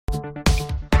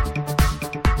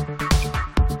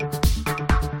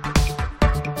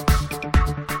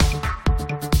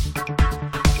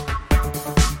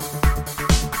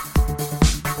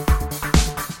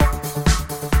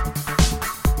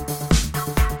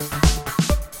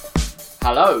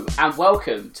Hello and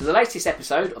welcome to the latest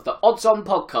episode of the Odds On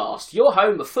podcast, your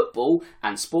home of football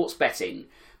and sports betting.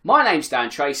 My name's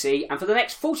Dan Tracy, and for the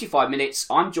next 45 minutes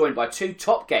I'm joined by two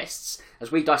top guests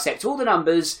as we dissect all the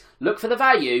numbers, look for the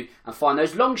value and find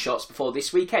those long shots before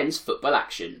this weekend's football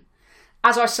action.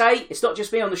 As I say, it's not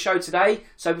just me on the show today,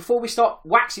 so before we start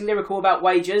waxing lyrical about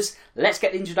wagers, let's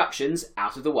get the introductions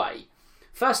out of the way.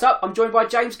 First up, I'm joined by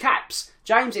James Capps.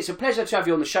 James, it's a pleasure to have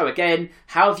you on the show again.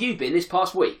 How have you been this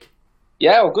past week?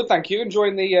 Yeah, well, good, thank you.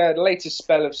 Enjoying the latest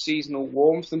spell of seasonal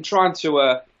warmth and trying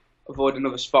to avoid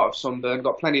another spot of sunburn.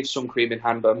 Got plenty of sun cream in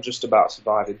hand, but I'm just about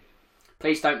surviving.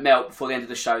 Please don't melt before the end of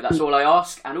the show. That's all I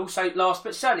ask. And also, last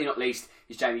but certainly not least,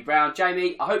 is Jamie Brown.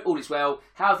 Jamie, I hope all is well.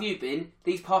 How have you been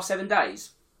these past 7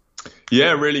 days?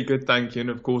 Yeah, really good, thank you.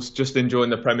 And of course, just enjoying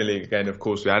the Premier League again. Of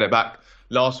course, we had it back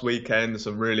last weekend,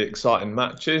 some really exciting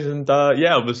matches. And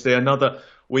obviously another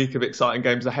week of exciting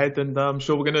games ahead, and I'm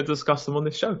sure we're going to discuss them on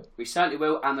this show. We certainly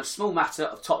will, and the small matter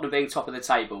of Tottenham being top of the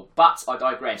table. But I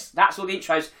digress. That's all the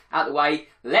intros out of the way.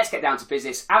 Let's get down to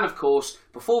business. And of course,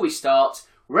 before we start,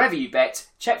 wherever you bet,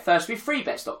 check first with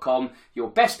freebets.com, your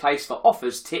best place for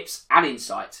offers, tips and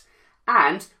insight.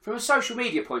 And from a social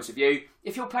media point of view,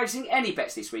 if you're placing any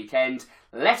bets this weekend,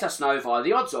 let us know via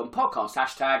the Odds On podcast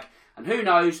hashtag, and who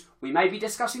knows, we may be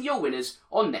discussing your winners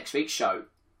on next week's show.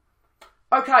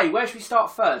 OK, where should we start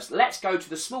first? Let's go to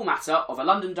the small matter of a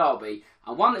London derby,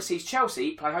 and one that sees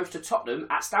Chelsea play host to Tottenham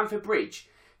at Stamford Bridge.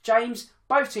 James,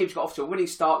 both teams got off to a winning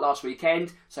start last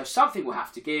weekend, so something will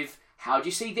have to give. How do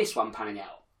you see this one panning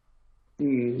out?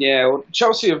 Well,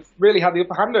 Chelsea have really had the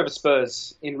upper hand over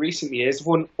Spurs in recent years,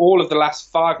 won all of the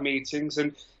last 5 meetings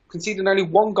and conceded only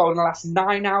 1 goal in the last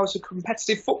 9 hours of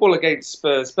competitive football against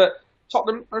Spurs. But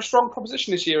Tottenham are a strong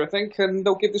proposition this year, I think, and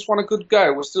they'll give this one a good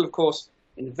go. We're still, of course,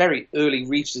 in the very early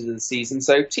reaches of the season,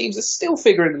 so teams are still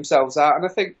figuring themselves out, and I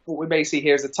think what we may see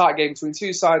here is a tight game between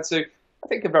two sides who I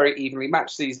think are very evenly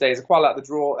matched these days. I quite like the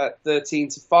draw at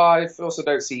 13-5. I also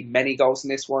don't see many goals in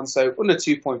this one, so under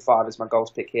 2.5 is my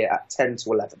goals pick here at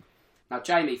 10-11. Now,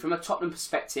 Jamie, from a Tottenham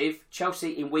perspective,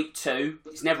 Chelsea in week 2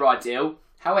 is never ideal.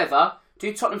 However,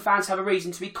 do Tottenham fans have a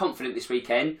reason to be confident this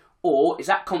weekend? Or is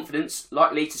that confidence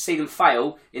likely to see them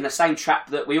fail in the same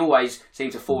trap that we always seem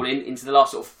to fall into the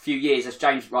last sort of few years, as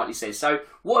James rightly says? So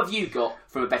what have you got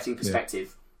from a betting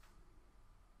perspective?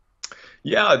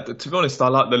 Yeah, to be honest, I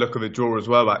like the look of a draw as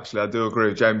well, actually. I do agree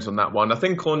with James on that one. I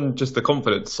think on just the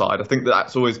confidence side, I think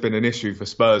that's always been an issue for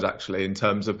Spurs, actually, in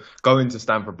terms of going to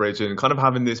Stamford Bridge and kind of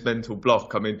having this mental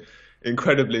block. I mean,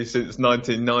 incredibly, since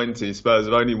 1990, Spurs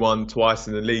have only won twice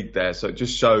in the league there. So it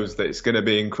just shows that it's going to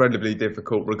be incredibly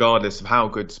difficult, regardless of how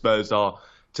good Spurs are,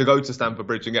 to go to Stamford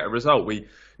Bridge and get a result. We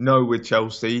know with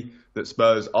Chelsea that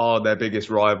Spurs are their biggest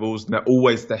rivals, and they're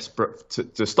always desperate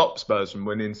to stop Spurs from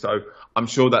winning. So I'm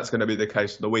sure that's going to be the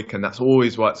case for the weekend. That's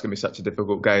always why it's going to be such a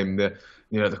difficult game.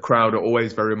 The crowd are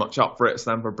always very much up for it at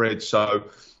Stamford Bridge. So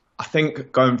I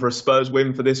think going for a Spurs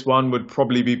win for this one would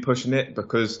probably be pushing it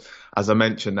because, as I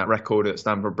mentioned, that record at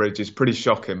Stamford Bridge is pretty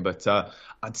shocking. But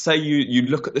I'd say you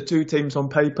look at the two teams on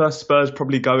paper, Spurs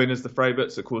probably go in as the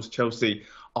favourites. Of course, Chelsea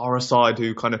are a side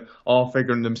who kind of are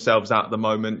figuring themselves out at the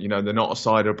moment. You know, they're not a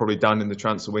side who are probably done in the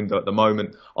transfer window at the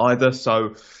moment either.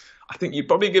 So I think you'd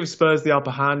probably give Spurs the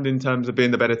upper hand in terms of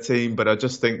being the better team, but I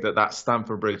just think that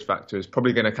Stamford Bridge factor is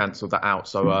probably going to cancel that out.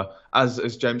 So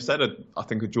as James said, I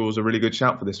think a draw is a really good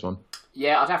shout for this one.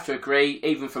 Yeah, I'd have to agree.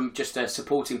 Even from just a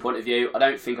supporting point of view, I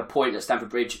don't think a point at Stamford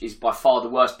Bridge is by far the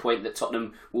worst point that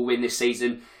Tottenham will win this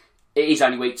season. It is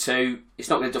only week 2. It's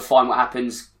not going to define what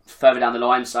happens further down the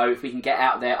line. So if we can get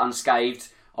out there unscathed,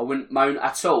 I wouldn't moan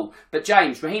at all. But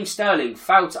James, Raheem Sterling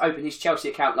failed to open his Chelsea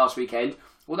account last weekend,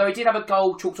 although he did have a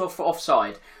goal chalked off for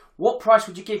offside. What price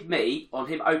would you give me on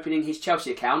him opening his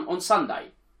Chelsea account on Sunday?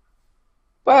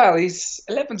 Well, he's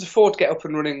 11-4 to get up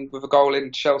and running with a goal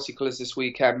in Chelsea colours this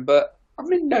weekend, but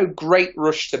I'm in no great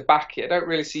rush to back it. I don't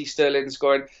really see Sterling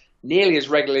scoring nearly as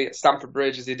regularly at Stamford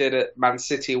Bridge as he did at Man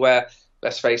City, where,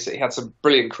 let's face it, he had some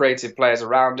brilliant creative players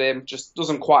around him. Just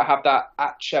doesn't quite have that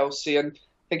at Chelsea, and I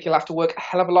think he'll have to work a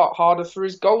hell of a lot harder for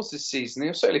his goals this season.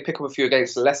 He'll certainly pick up a few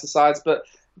against the lesser sides, but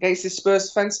against his Spurs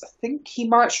defence, I think he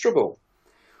might struggle.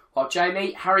 Well,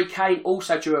 Jamie, Harry Kane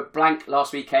also drew a blank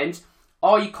last weekend.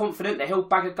 Are you confident that he'll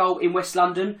bag a goal in West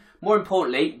London? More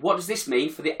importantly, what does this mean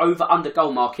for the over-under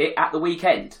goal market at the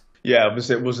weekend? Yeah,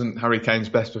 obviously it wasn't Harry Kane's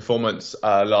best performance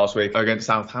last week against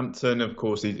Southampton. Of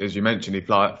course, as you mentioned, he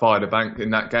fired a blank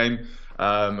in that game.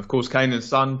 Of course, Kane and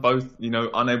Son both,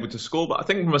 unable to score. But I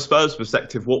think from a Spurs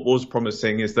perspective, what was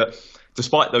promising is that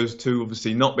despite those two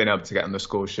obviously not being able to get on the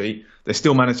score sheet, they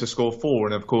still managed to score 4.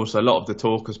 And of course, a lot of the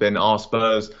talk has been, are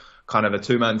Spurs kind of a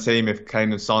two-man team if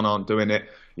Kane and Son aren't doing it.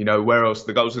 Where else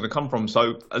the goals are going to come from?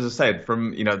 So, as I said,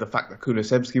 from, the fact that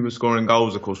Kulusevski was scoring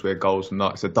goals, of course, we had goals from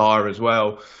Knights of Dyer as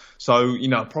well. So,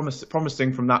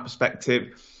 promising from that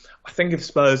perspective. I think if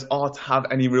Spurs are to have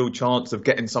any real chance of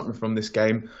getting something from this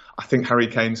game, I think Harry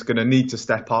Kane's going to need to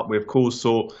step up. We, of course,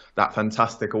 saw that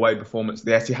fantastic away performance at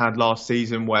the Etihad last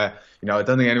season where, I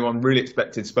don't think anyone really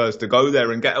expected Spurs to go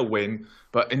there and get a win.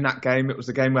 But in that game, it was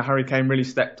the game where Harry Kane really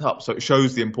stepped up. So it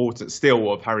shows the importance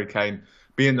still of Harry Kane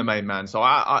being the main man. So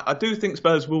I do think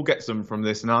Spurs will get some from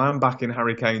this, and I am backing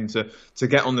Harry Kane to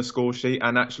get on the score sheet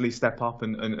and actually step up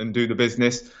and do the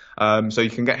business. So you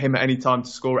can get him at any time to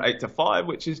score at 8-5,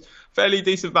 which is fairly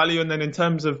decent value. And then in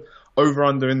terms of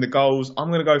over-under in the goals, I'm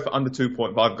going to go for under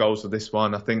 2.5 goals for this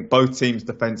one. I think both teams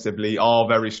defensively are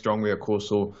very strong. We, of course,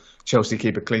 saw Chelsea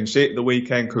keep a clean sheet at the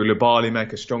weekend. Koulibaly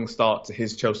make a strong start to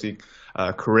his Chelsea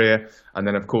career. And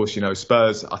then, of course,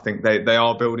 Spurs, I think they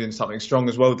are building something strong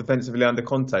as well defensively under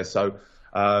Conte. So,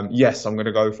 yes, I'm going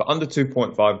to go for under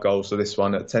 2.5 goals for this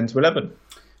one at 10-11.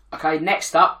 Okay,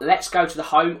 next up, let's go to the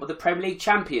home of the Premier League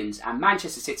champions and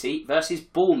Manchester City versus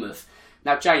Bournemouth.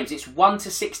 Now, James, it's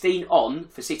 1-16 on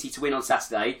for City to win on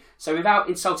Saturday. So without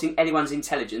insulting anyone's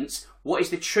intelligence, what is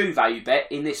the true value bet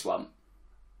in this one?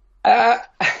 I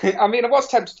was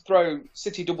tempted to throw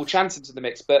City double chance into the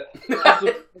mix, but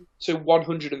to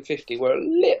 150 were a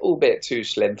little bit too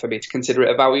slim for me to consider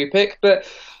it a value pick. But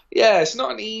yeah, it's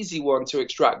not an easy one to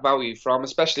extract value from,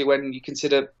 especially when you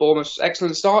consider Bournemouth's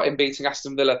excellent start in beating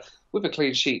Aston Villa with a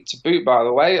clean sheet to boot, by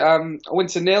the way. A win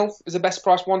to nil is the best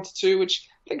price 1-2, which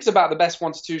I think is about the best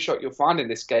 1-2 shot you'll find in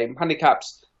this game.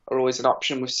 Handicaps are always an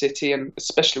option with City, and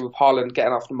especially with Haaland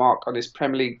getting off the mark on his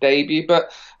Premier League debut.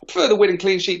 But I prefer the winning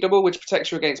clean sheet double, which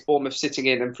protects you against Bournemouth sitting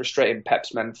in and frustrating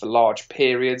Pep's men for large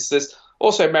periods. There's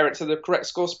also merit to the correct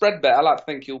score spread bet. I like to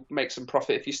think you'll make some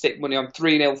profit if you stick money on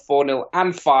 3-0, 4-0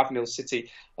 and 5-0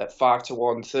 City at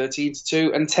 5-1,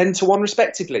 13-2 and 10-1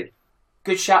 respectively.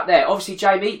 Good shout there. Obviously,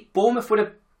 Jamie, Bournemouth would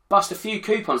have bust a few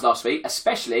coupons last week,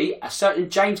 especially a certain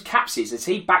James Capses as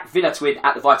he backed Villa to win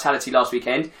at the Vitality last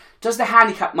weekend. Does the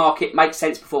handicap market make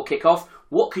sense before kick-off?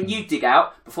 What can you dig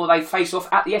out before they face off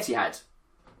at the Etihad?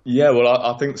 Yeah, well,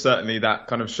 I think certainly that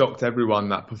kind of shocked everyone,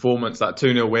 that performance, that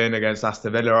 2-0 win against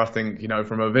Aston Villa. I think,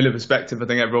 from a Villa perspective, I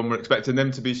think everyone were expecting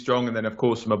them to be strong. And then, of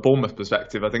course, from a Bournemouth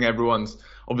perspective, I think everyone's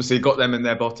obviously got them in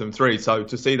their bottom three. So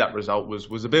to see that result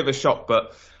was a bit of a shock,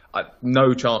 but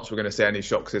no chance we're going to see any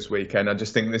shocks this weekend. I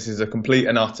just think this is a complete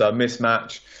and utter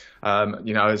mismatch.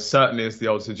 As certainly as the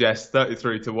odds suggest,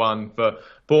 33-1 for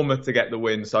Bournemouth to get the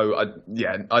win. So,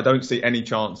 I don't see any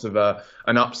chance of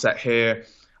an upset here.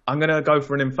 I'm going to go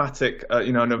for an emphatic,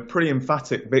 and a pretty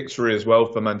emphatic victory as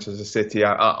well for Manchester City.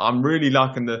 I'm really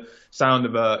liking the sound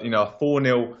of a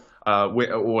 4-0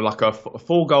 win, or like a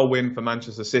 4-goal win for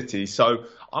Manchester City. So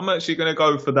I'm actually going to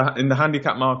go for that in the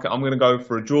handicap market. I'm going to go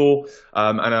for a draw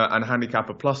and a handicap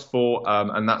of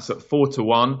 +4, and that's at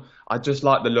 4-1. I just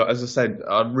like the look. As I said,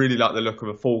 I really like the look of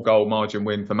a 4-goal margin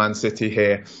win for Man City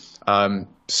here.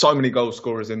 So many goal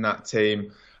scorers in that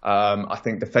team. I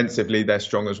think defensively they're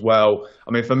strong as well.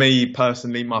 I mean, for me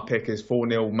personally, my pick is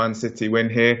 4-0 Man City win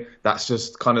here. That's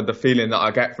just kind of the feeling that I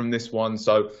get from this one.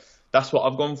 So that's what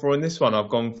I've gone for in this one. I've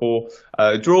gone for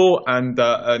a draw and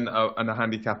a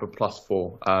handicap of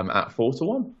 +4 at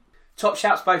 4-1. Top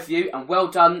shouts both of you, and well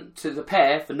done to the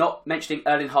pair for not mentioning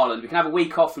Erling Haaland. We can have a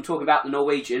week off from talking about the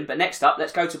Norwegian, but next up,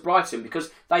 let's go to Brighton, because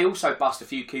they also bust a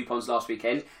few coupons last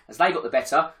weekend as they got the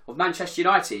better of Manchester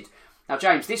United. Now,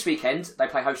 James, this weekend they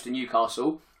play host to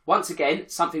Newcastle. Once again,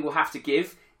 something we'll have to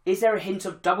give. Is there a hint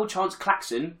of double chance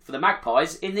klaxon for the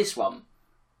Magpies in this one?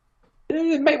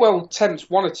 It may well tempt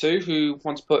one or two who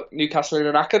want to put Newcastle in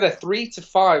an acca. They're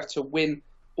 3-5 to win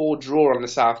or draw on the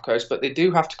South Coast, but they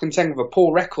do have to contend with a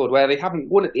poor record where they haven't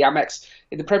won at the Amex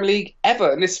in the Premier League ever.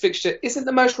 And this fixture isn't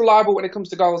the most reliable when it comes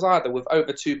to goals either, with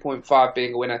over 2.5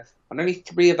 being a winner on only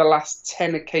 3 of the last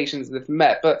 10 occasions they've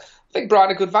met. But I think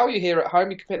Brighton are good value here at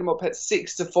home. You can pick them up at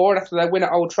 6-4, and after their win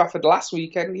at Old Trafford last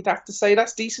weekend, you'd have to say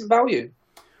that's decent value.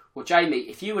 Well, Jamie,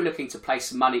 if you were looking to place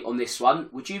some money on this one,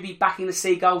 would you be backing the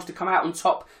Seagulls to come out on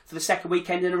top for the second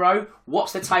weekend in a row?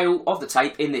 What's the tale of the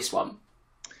tape in this one?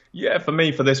 Yeah, for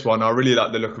me, for this one, I really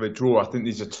like the look of a draw. I think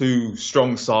these are two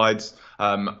strong sides.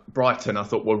 Brighton, I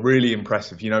thought, were really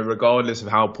impressive, regardless of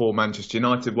how poor Manchester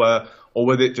United were, or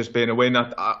with it just being a win.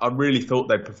 I really thought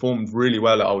they performed really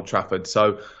well at Old Trafford.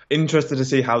 So interested to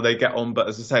see how they get on. But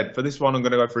as I said, for this one, I'm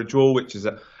going to go for a draw, which is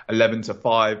at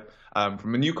 11-5.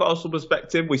 From a Newcastle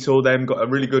perspective, we saw them got a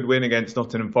really good win against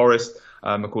Nottingham Forest.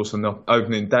 Of course, on the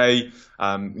opening day,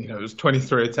 it was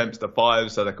 23 attempts to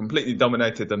 5, so they completely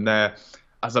dominated them there.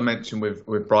 as I mentioned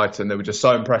with Brighton, they were just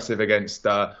so impressive against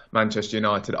Manchester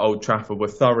United. Old Trafford were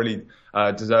thoroughly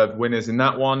deserved winners in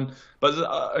that one. But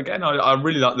again, I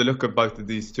really like the look of both of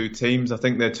these two teams. I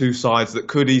think they're two sides that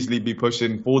could easily be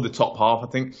pushing for the top half. I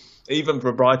think even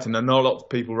for Brighton, I know a lot of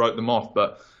people wrote them off,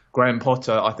 but Graham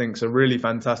Potter, I think, is a really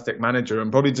fantastic manager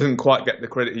and probably doesn't quite get the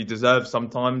credit he deserves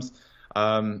sometimes.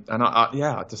 And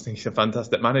I just think he's a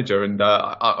fantastic manager. And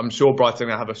I'm sure Brighton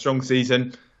will have a strong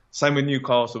season. Same with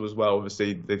Newcastle as well.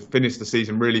 Obviously, they've finished the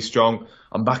season really strong.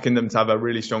 I'm backing them to have a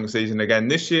really strong season again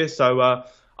this year. So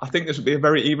I think this will be a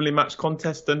very evenly matched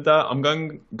contest, and I'm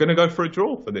going to go for a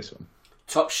draw for this one.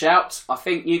 Top shout. I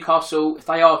think Newcastle, if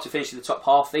they are to finish in the top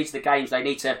half, these are the games they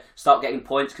need to start getting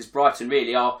points, because Brighton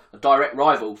really are a direct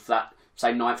rival for that,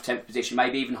 say, 9th, 10th position,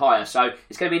 maybe even higher. So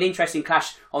it's going to be an interesting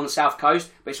clash on the South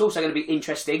Coast, but it's also going to be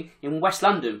interesting in West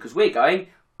London, because we're going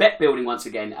bet building once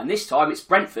again, and this time it's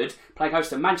Brentford playing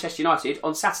host to Manchester United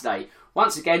on Saturday.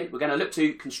 Once again, we're going to look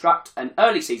to construct an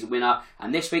early season winner,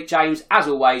 and this week, James, as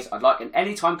always, I'd like an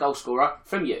anytime goal scorer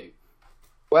from you.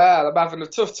 Well, I'm having a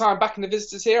tough time backing the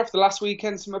visitors here after last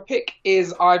weekend, so my pick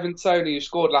is Ivan Toney, who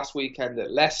scored last weekend at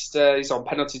Leicester. He's on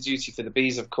penalty duty for the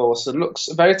Bees, of course, and looks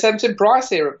a very tempting price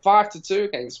here at 5-2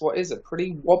 against what is a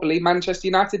pretty wobbly Manchester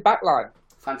United backline.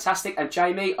 Fantastic. And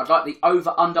Jamie, I'd like the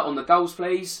over-under on the goals,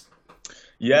 please.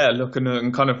 Yeah, looking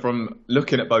and kind of from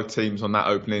looking at both teams on that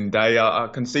opening day, I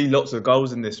can see lots of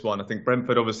goals in this one. I think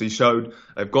Brentford obviously showed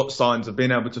they've got signs of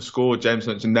being able to score. James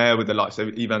mentioned there with the likes of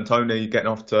Ivan Toney getting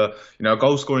off to a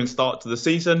goal scoring start to the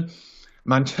season.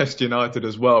 Manchester United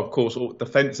as well, of course,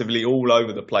 defensively all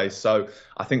over the place. So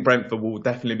I think Brentford will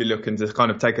definitely be looking to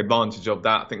kind of take advantage of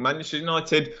that. I think Manchester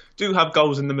United do have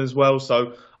goals in them as well.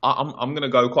 So I'm going to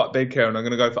go quite big here, and I'm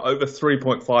going to go for over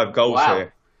 3.5 goals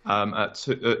here. At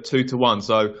 2-1,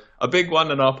 so a big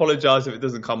one, and I apologise if it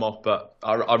doesn't come off, but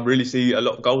I really see a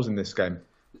lot of goals in this game.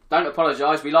 Don't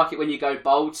apologise, we like it when you go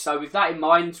bold. So with that in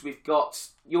mind, we've got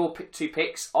your two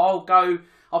picks. I'll play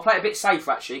it a bit safer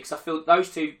actually, because I feel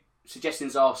those two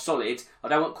suggestions are solid. I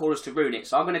don't want callers to ruin it,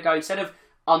 so I'm going to go, instead of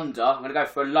under, I'm going to go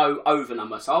for a low over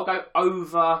number. So I'll go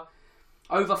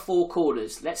over 4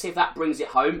 corners. Let's see if that brings it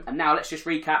home. And now let's just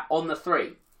recap on the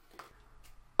 3.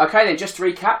 Okay then, just to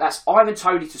recap, that's Ivan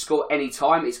Toney to score any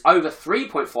time. It's over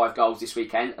 3.5 goals this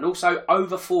weekend, and also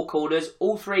over 4 corners,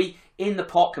 all 3 in the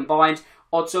pot combined.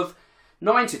 Odds of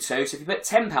 9-2. So if you put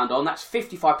 £10 on, that's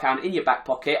 £55 in your back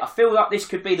pocket. I feel like this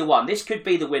could be the one. This could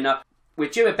be the winner. We're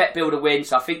due a Bet Builder win,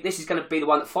 so I think this is going to be the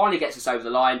one that finally gets us over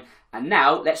the line. And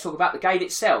now, let's talk about the game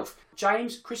itself.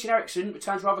 James, Christian Eriksen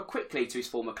returns rather quickly to his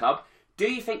former club.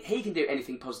 Do you think he can do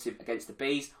anything positive against the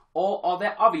Bees, or are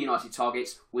there other United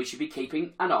targets we should be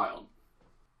keeping an eye on?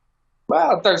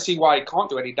 Well, I don't see why he can't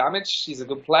do any damage. He's a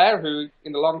good player who,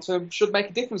 in the long term, should make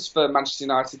a difference for Manchester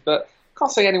United, but I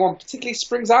can't say anyone particularly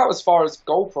springs out as far as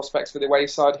goal prospects for the away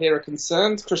side here are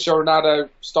concerned. Cristiano Ronaldo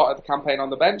started the campaign on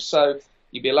the bench, so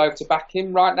you'd be allowed to back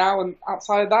him right now, and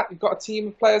outside of that, you've got a team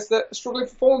of players that are struggling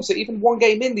for form, so even one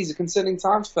game in, these are concerning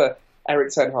times for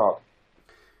Erik ten Hag.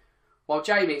 Well,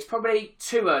 Jamie, it's probably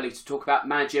too early to talk about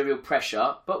managerial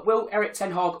pressure, but will Erik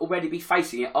ten Hag already be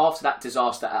facing it after that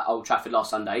disaster at Old Trafford last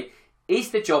Sunday?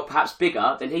 Is the job perhaps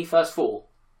bigger than he first thought?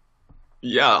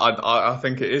 Yeah, I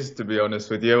think it is, to be honest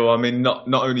with you. I mean, not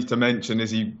only to mention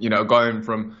is he, going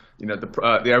from the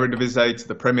Eredivisie to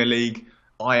the Premier League,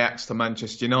 Ajax to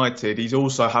Manchester United. He's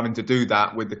also having to do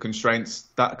that with the constraints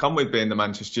that come with being the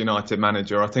Manchester United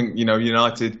manager. I think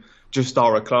United just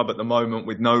are a club at the moment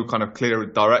with no kind of clear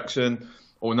direction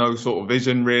or no sort of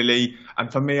vision really. And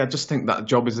for me, I just think that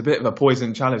job is a bit of a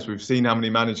poison chalice. We've seen how many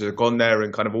managers have gone there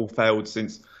and kind of all failed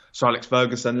since Sir Alex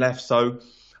Ferguson left. So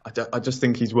I just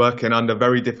think he's working under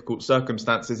very difficult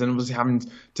circumstances and obviously having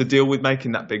to deal with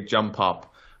making that big jump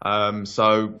up. Then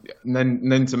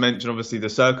to mention obviously the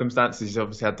circumstances he's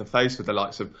obviously had to face with the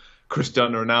likes of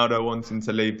Cristiano Ronaldo wanting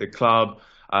to leave the club.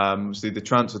 Obviously the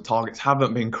transfer targets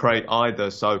haven't been great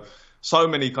either. So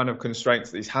many kind of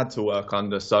constraints that he's had to work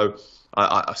under. So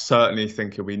I certainly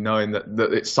think he'll be knowing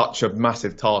that it's such a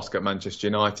massive task at Manchester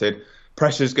United.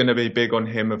 Pressure's going to be big on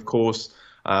him, of course.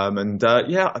 To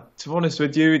be honest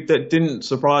with you, that didn't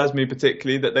surprise me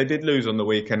particularly that they did lose on the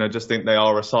weekend. I just think they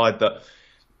are a side that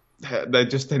they're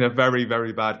just in a very,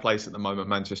 very bad place at the moment,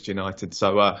 Manchester United.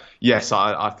 So, yes,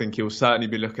 I think he'll certainly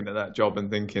be looking at that job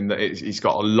and thinking that he's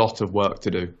got a lot of work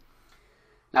to do.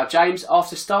 Now, James,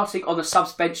 after starting on the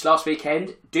subs bench last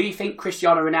weekend, do you think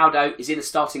Cristiano Ronaldo is in the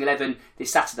starting 11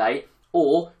 this Saturday?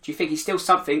 Or do you think he's still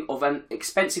something of an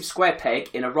expensive square peg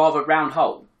in a rather round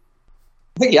hole?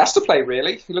 think he has to play,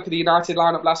 really. If you look at the United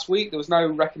lineup last week, there was no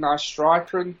recognised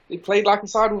striker, and he played like a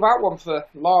side without one for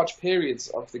large periods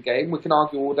of the game. We can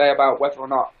argue all day about whether or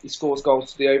not he scores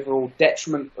goals to the overall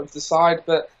detriment of the side,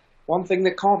 but one thing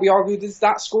that can't be argued is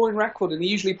that scoring record, and he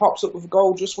usually pops up with a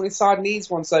goal just when his side needs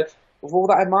one. So with all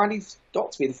that in mind, he's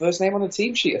got to be the first name on the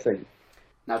team sheet, I think.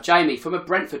 Now, Jamie, from a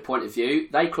Brentford point of view,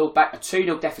 they clawed back a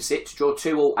 2-0 deficit to draw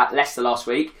 2-2 at Leicester last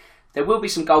week. There will be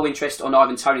some goal interest on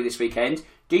Ivan Toney this weekend.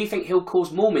 Do you think he'll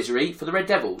cause more misery for the Red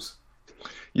Devils?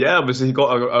 Yeah, obviously he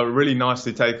got a really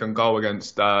nicely taken goal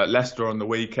against Leicester on the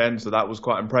weekend, so that was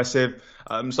quite impressive.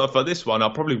 So for this one, I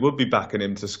probably would be backing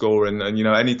him to score, and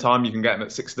any time you can get him at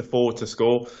 6-4 to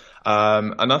score.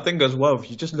 And I think as well,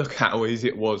 if you just look at how easy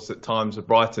it was at times for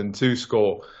Brighton to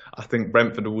score, I think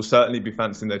Brentford will certainly be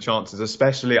fancying their chances,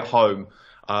 especially at home.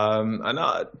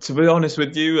 To be honest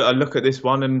with you, I look at this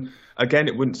one, and again,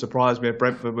 it wouldn't surprise me if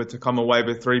Brentford were to come away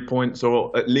with 3 points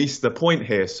or at least the point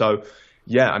here. So,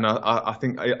 yeah, and I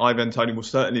think Ivan Toney will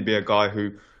certainly be a guy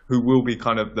who will be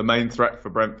kind of the main threat for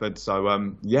Brentford. So,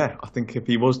 I think if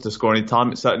he was to score any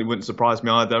time, it certainly wouldn't surprise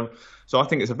me either. So I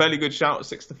think it's a fairly good shout at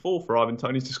 6-4 for Ivan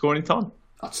Toney to score any time.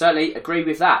 I'd certainly agree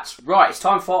with that. Right, it's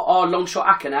time for our long shot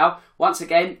ACCA now. Once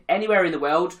again, anywhere in the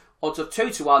world, odds of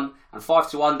 2-1 and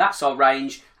 5-1, that's our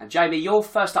range. And Jamie, you're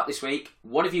first up this week.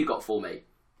 What have you got for me?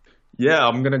 Yeah,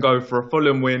 I'm going to go for a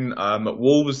Fulham win.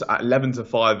 Wolves at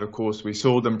 11-5, of course. We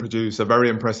saw them produce a very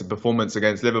impressive performance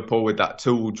against Liverpool with that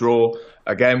 2-2 draw.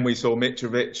 Again, we saw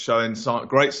Mitrovic showing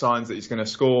great signs that he's going to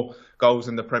score goals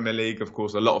in the Premier League. Of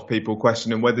course, a lot of people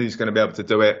questioning whether he's going to be able to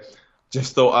do it.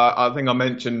 Just thought, I think I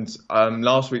mentioned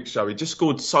last week's show, he just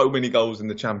scored so many goals in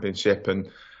the Championship, and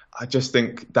I just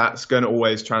think that's going to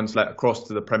always translate across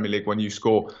to the Premier League when you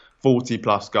score 40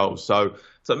 plus goals. So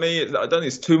to me, I don't think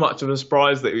it's too much of a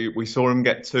surprise that we saw him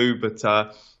get 2, but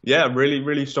really,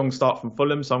 really strong start from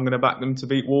Fulham. So I'm going to back them to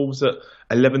beat Wolves at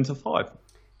 11-5.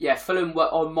 Yeah, Fulham were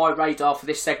on my radar for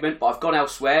this segment, but I've gone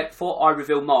elsewhere. Before I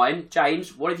reveal mine,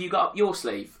 James, what have you got up your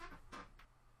sleeve?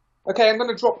 Okay, I'm going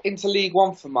to drop into League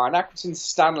One for mine. Accrington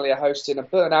Stanley are hosting a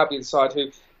Burton Albion side who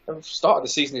have started the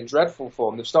season in dreadful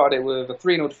form. They've started it with a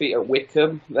 3-0 defeat at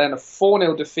Wickham, then a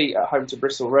 4-0 defeat at home to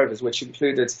Bristol Rovers, which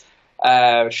included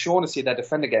Shaughnessy, their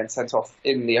defender, getting sent off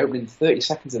in the opening 30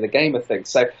 seconds of the game, I think.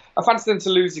 So I fancy them to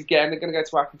lose again. They're going to go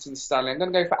to Accrington Stanley. I'm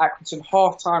going to go for Accrington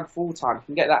half-time, full-time. You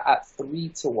can get that at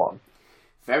 3-1.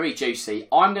 Very juicy.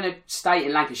 I'm going to stay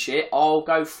in Lancashire. I'll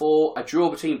go for a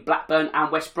draw between Blackburn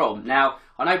and West Brom. Now,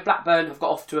 I know Blackburn have got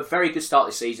off to a very good start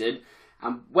this season,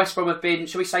 and West Brom have been,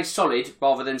 shall we say, solid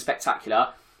rather than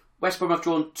spectacular. West Brom have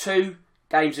drawn 2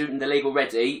 games in the league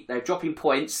already. They're dropping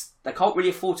points. They can't really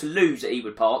afford to lose at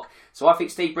Ewood Park. So I think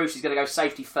Steve Bruce is going to go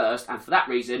safety first, and for that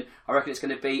reason, I reckon it's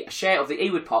going to be a share of the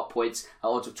Ewood Park points at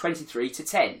odds of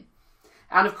 23-10.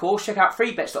 And of course, check out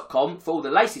freebets.com for all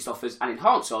the latest offers and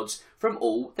enhanced odds from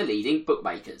all the leading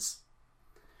bookmakers.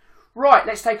 Right,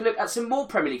 let's take a look at some more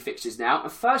Premier League fixtures now.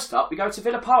 And first up, we go to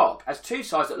Villa Park, as 2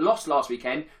 sides that lost last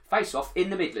weekend face off in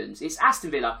the Midlands. It's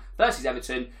Aston Villa versus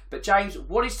Everton. But James,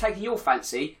 what is taking your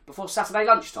fancy before Saturday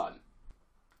lunchtime?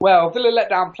 Well, Villa let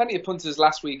down plenty of punters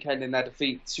last weekend in their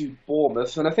defeat to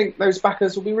Bournemouth, and I think those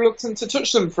backers will be reluctant to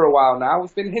touch them for a while now.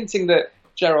 We've been hinting that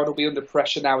Gerrard will be under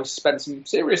pressure now. He's spent some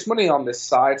serious money on this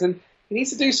side, and he needs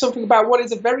to do something about what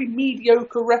is a very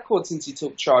mediocre record since he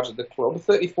took charge of the club. A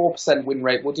 34% win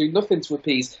rate will do nothing to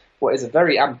appease what is a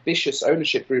very ambitious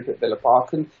ownership group at Villa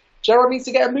Park, and Gerrard needs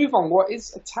to get a move on what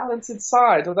is a talented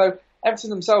side, although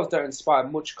Everton themselves don't inspire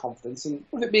much confidence, and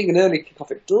with it being an early kickoff,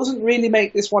 it doesn't really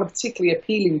make this one a particularly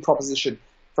appealing proposition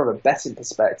from a betting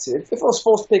perspective. If I was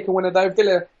forced to pick a winner, though,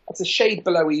 Villa at a shade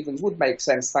below evens would make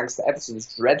sense thanks to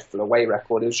Everton's dreadful away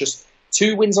record. It was just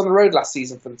 2 wins on the road last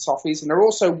season for the Toffees, and they're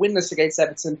also winless against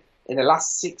Everton in the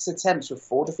last 6 attempts with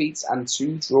 4 defeats and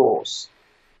 2 draws.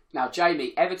 Now,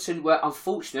 Jamie, Everton were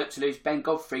unfortunate to lose Ben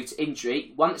Godfrey to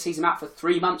injury, one that sees him out for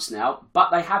 3 months now, but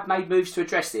they have made moves to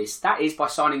address this. That is by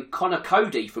signing Connor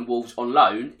Cody from Wolves on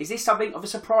loan. Is this something of a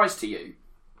surprise to you?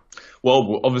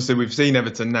 Well, obviously we've seen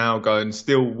Everton now go and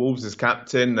steal Wolves as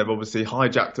captain. They've obviously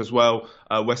hijacked as well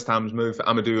West Ham's move for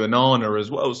Amadou Onana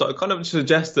as well. So it kind of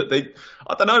suggests that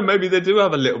maybe they do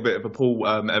have a little bit of a pull,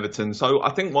 Everton. So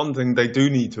I think one thing they do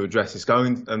need to address is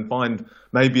going and find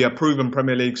maybe a proven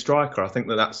Premier League striker. I think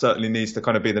that certainly needs to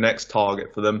kind of be the next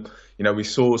target for them. You know, we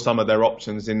saw some of their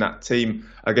options in that team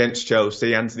against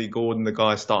Chelsea. Anthony Gordon, the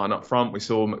guy starting up front. We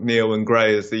saw McNeil and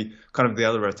Gray as the kind of the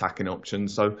other attacking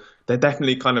options. So they're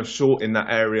definitely kind of short in that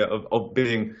area of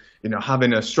being,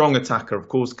 having a strong attacker. Of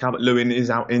course, Calvert-Lewin is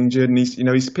out injured, and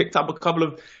he's picked up a couple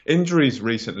of injuries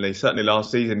recently. Certainly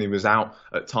last season he was out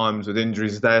at times with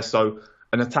injuries there. So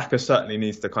an attacker certainly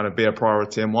needs to kind of be a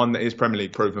priority and one that is Premier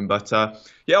League proven. But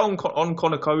yeah, on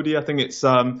Conor Cody, I think it's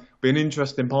be an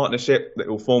interesting partnership that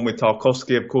will form with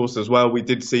Tarkowski, of course, as well. We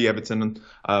did see Everton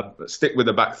stick with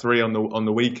the back three on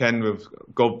the weekend with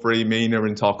Godfrey, Mina,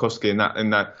 and Tarkowski in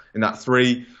that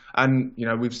three. And,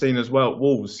 we've seen as well at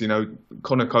Wolves,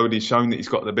 Conor Cody's shown that he's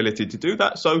got the ability to do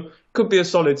that. So could be a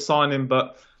solid signing.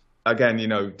 But again,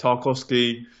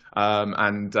 Tarkowski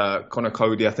and Conor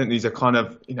Cody, I think these are kind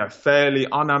of, fairly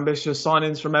unambitious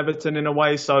signings from Everton in a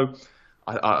way. So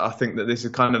I think that this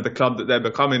is kind of the club that they're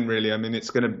becoming, really. I mean, it's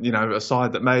going to, a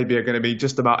side that maybe are going to be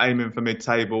just about aiming for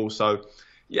mid-table. So,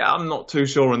 yeah, I'm not too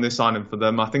sure on this signing for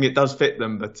them. I think it does fit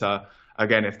them, but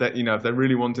again, if they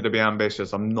really wanted to be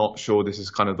ambitious, I'm not sure this is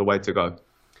kind of the way to go.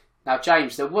 Now,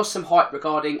 James, there was some hype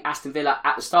regarding Aston Villa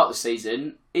at the start of the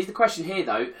season. Is the question here,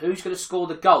 though, who's going to score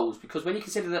the goals? Because when you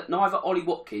consider that neither Ollie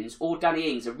Watkins or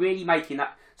Danny Ings are really making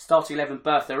that starting 11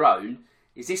 berth their own,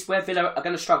 is this where Villa are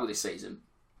going to struggle this season?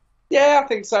 Yeah, I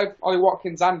think so. Ollie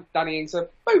Watkins and Danny Ings are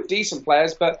both decent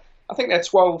players, but I think they're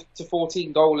 12 to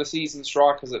 14 goal a season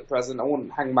strikers at present. I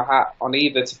wouldn't hang my hat on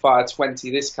either to fire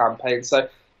 20 this campaign. So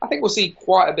I think we'll see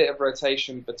quite a bit of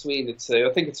rotation between the two.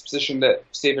 I think it's a position that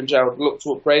Steven Gerrard will look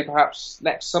to upgrade perhaps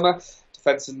next summer.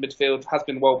 Defence and midfield has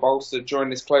been well bolstered during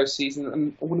this close season,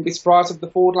 and I wouldn't be surprised if the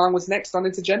forward line was next on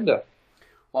its agenda.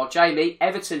 While Jamie,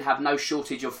 Everton have no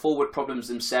shortage of forward problems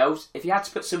themselves. If you had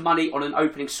to put some money on an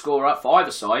opening scorer for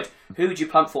either side, who would you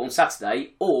plump for on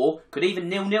Saturday? Or could even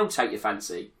 0-0 take your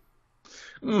fancy?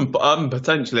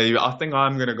 Potentially. I think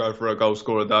I'm going to go for a goal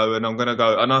scorer though, and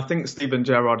I think Steven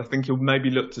Gerrard, I think he'll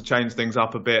maybe look to change things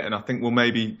up a bit, and I think we'll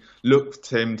maybe look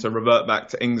to him to revert back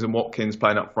to Ings and Watkins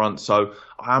playing up front. So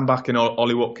I am backing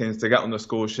Ollie Watkins to get on the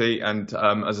score sheet, and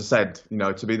as I said,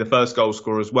 to be the first goal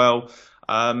scorer as well.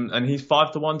 And he's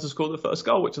 5-1 to score the first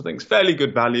goal, which I think is fairly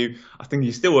good value. I think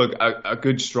he's still a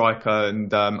good striker,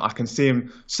 and I can see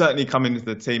him certainly coming into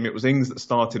the team. It was Ings that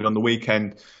started on the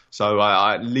weekend, so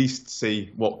I at least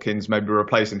see Watkins maybe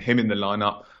replacing him in the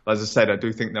lineup. But as I said, I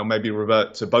do think they'll maybe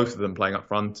revert to both of them playing up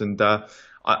front, and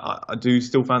I do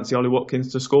still fancy Ollie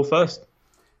Watkins to score first.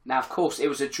 Now, of course, it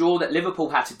was a draw that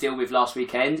Liverpool had to deal with last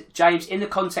weekend. James, in the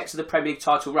context of the Premier League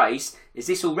title race, is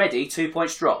this already 2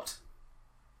 points dropped?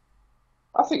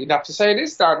 I think you'd have to say it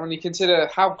is, Dan, when you consider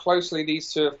how closely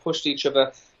these two have pushed each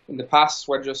other in the past,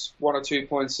 when just 1 or 2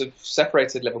 points have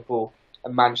separated Liverpool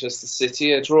and Manchester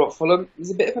City. A draw at Fulham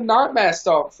is a bit of a nightmare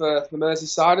start for the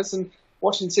Merseysiders, and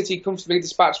Washington City comfortably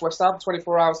dispatched West Ham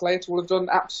 24 hours later will have done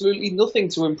absolutely nothing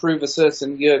to improve a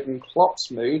certain Jurgen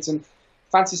Klopp's moods, and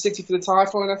fancy City for the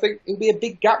title, and I think it'll be a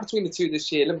big gap between the two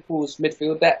this year. Liverpool's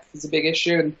midfield depth is a big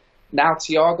issue, and now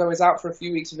Thiago is out for a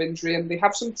few weeks of injury, and they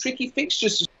have some tricky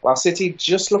fixtures, while City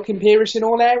just look imperious in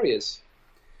all areas.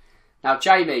 Now,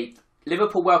 Jamie,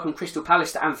 Liverpool welcome Crystal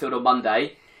Palace to Anfield on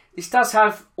Monday. This does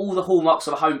have all the hallmarks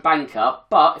of a home banker,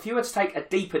 but if you were to take a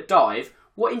deeper dive,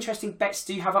 what interesting bets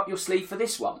do you have up your sleeve for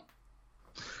this one?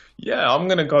 Yeah, I'm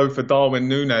going to go for Darwin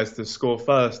Núñez to score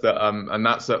first, and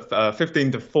that's at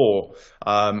 15-4.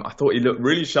 I thought he looked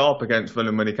really sharp against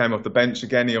Fulham when he came off the bench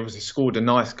again. He obviously scored a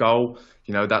nice goal.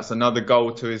 That's another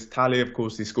goal to his tally. Of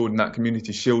course, he scored in that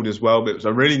Community Shield as well, but it was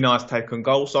a really nice take on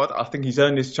goal. So I think he's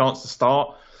earned his chance to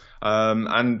start. I'm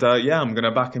going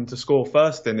to back him to score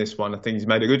first in this one. I think he's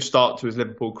made a good start to his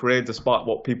Liverpool career, despite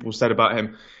what people said about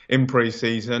him in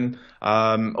pre-season.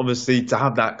 Obviously, to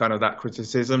have that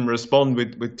criticism, respond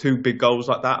with 2 big goals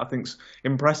like that, I think's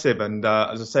impressive. And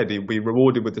as I said, he'll be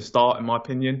rewarded with the start, in my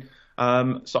opinion.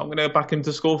 So I'm going to back him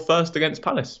to score first against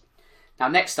Palace. Now,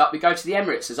 next up, we go to the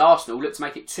Emirates as Arsenal look to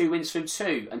make it 2 wins from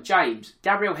 2. And James,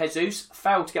 Gabriel Jesus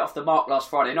failed to get off the mark last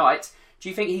Friday night. Do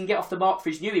you think he can get off the mark for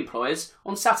his new employers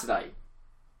on Saturday?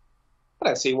 I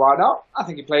don't see why not. I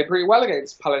think he played pretty well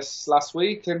against Palace last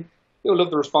week, and he'll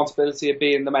love the responsibility of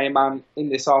being the main man in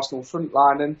this Arsenal front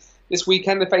line. And this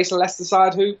weekend they face a Leicester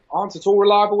side who aren't at all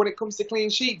reliable when it comes to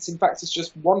clean sheets. In fact, it's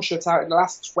just 1 shutout in the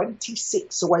last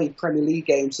 26 away Premier League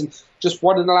games and just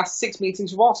 1 in the last 6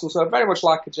 meetings with Arsenal. So very much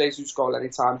like a Jesus goal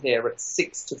anytime here at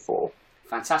 6-4.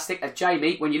 Fantastic. And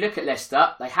Jamie, when you look at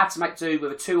Leicester, they had to make do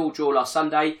with a 2-2 draw last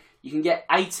Sunday. You can get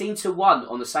 18-1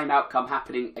 on the same outcome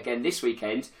happening again this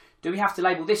weekend. Do we have to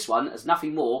label this one as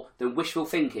nothing more than wishful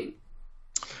thinking?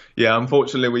 Yeah,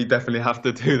 unfortunately, we definitely have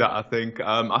to do that, I think.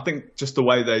 I think just the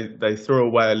way they threw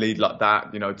away a lead like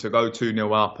that, to go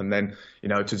 2-0 up and then,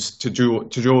 to draw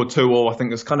 2-2, I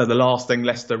think is kind of the last thing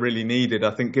Leicester really needed.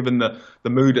 I think given the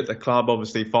mood at the club,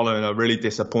 obviously following a really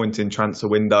disappointing transfer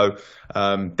window,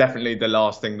 definitely the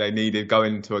last thing they needed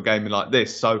going into a game like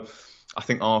this. So I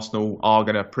think Arsenal are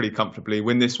going to pretty comfortably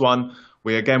win this one.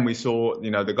 We saw,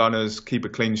 the Gunners keep a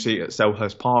clean sheet at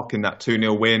Selhurst Park in that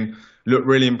 2-0 win. Looked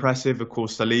really impressive. Of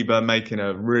course, Saliba making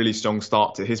a really strong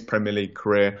start to his Premier League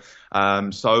career.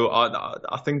 So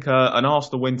I think an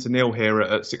Arsenal win to nil here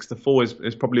at 6-4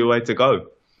 is probably the way to go.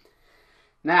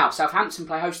 Now, Southampton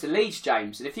play host to Leeds,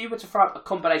 James. And if you were to throw up a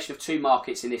combination of two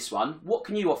markets in this one, what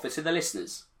can you offer to the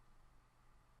listeners?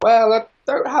 Well, I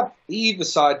don't have either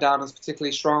side down as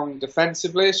particularly strong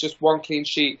defensively. It's just one clean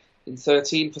sheet in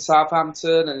 13 for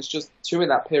Southampton, and it's just 2 in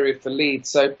that period for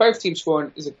Leeds. So both teams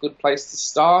scoring is a good place to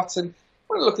start. And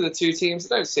when I look at the two teams,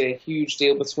 I don't see a huge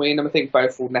deal between them. I think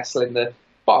both will nestle in the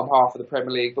bottom half of the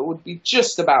Premier League, but would be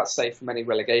just about safe from any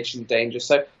relegation danger.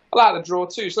 So I like the draw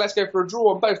too. So let's go for a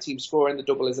draw on both teams scoring. The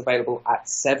double is available at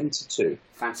 7-2.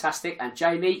 Fantastic. And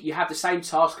Jamie, you have the same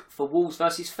task for Wolves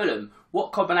versus Fulham.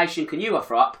 What combination can you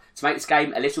offer up to make this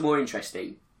game a little more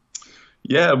interesting?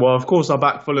 Yeah, well, of course, I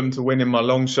backed Fulham to win in my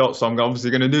long shot, so I'm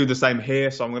obviously going to do the same here.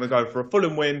 So I'm going to go for a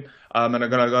Fulham win, and I'm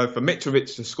going to go for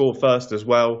Mitrovic to score first as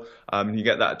well. You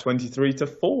get that at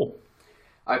 23-4.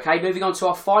 Okay, moving on to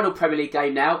our final Premier League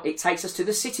game now. It takes us to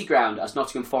the City Ground as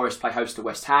Nottingham Forest play host to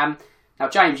West Ham. Now,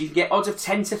 James, you can get odds of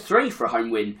 10-3 for a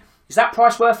home win. Is that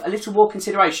price worth a little more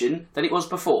consideration than it was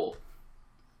before?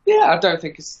 Yeah, I don't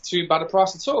think it's too bad a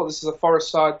price at all. This is a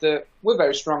Forest side that were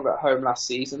very strong at home last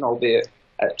season, albeit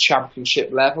at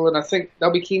championship level, and I think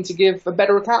they'll be keen to give a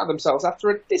better account of themselves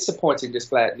after a disappointing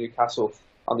display at Newcastle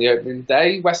on the opening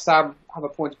day. West Ham have a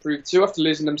point to prove too after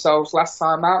losing themselves last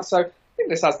time out, so I think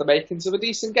this has the makings of a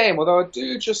decent game, although I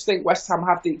do just think West Ham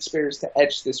have the experience to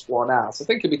edge this one out. So I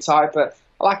think it'll be tight, but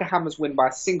I like a Hammers win by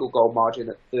a single goal margin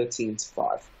at 13-5.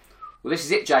 Well, this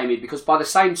is it, Jamie, because by the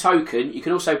same token, you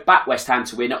can also back West Ham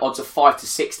to win at odds of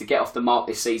 5-6 to get off the mark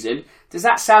this season. Does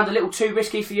that sound a little too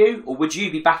risky for you, or would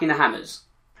you be backing the Hammers?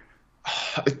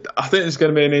 I think it's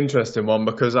going to be an interesting one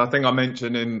because I think I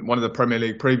mentioned in one of the Premier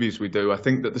League previews we do, I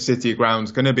think that the City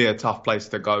ground's going to be a tough place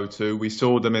to go to. We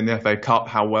saw them in the FA Cup,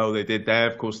 how well they did there.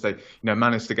 Of course, they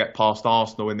managed to get past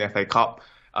Arsenal in the FA Cup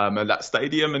at that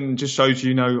stadium, and just shows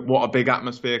what a big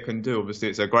atmosphere can do. Obviously,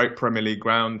 it's a great Premier League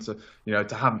ground to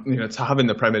have in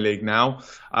the Premier League now.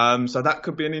 So that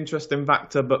could be an interesting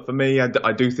factor. But for me,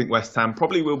 I do think West Ham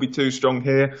probably will be too strong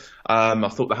here. I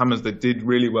thought the Hammers that did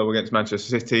really well against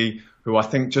Manchester City, who I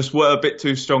think just were a bit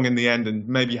too strong in the end and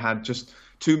maybe had just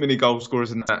too many goal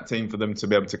scorers in that team for them to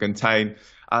be able to contain.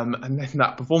 And then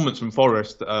that performance from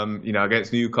Forest,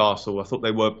 against Newcastle, I thought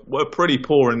they were pretty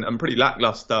poor and pretty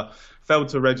lacklustre. Failed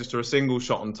to register a single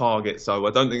shot on target, so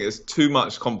I don't think there's too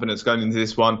much confidence going into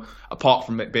this one, apart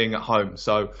from it being at home.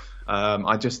 So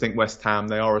I just think West Ham,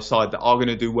 they are a side that are going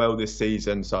to do well this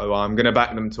season, so I'm going to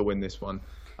back them to win this one.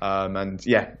 I'm going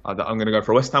to go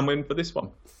for a West Ham win for this one.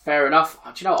 Fair enough.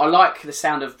 Do you know, I like the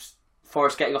sound of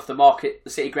Forest getting off the mark at the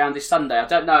City Ground this Sunday. I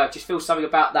don't know, I just feel something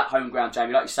about that home ground,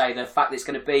 Jamie. Like you say, the fact that it's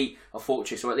going to be a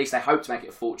fortress, or at least they hope to make it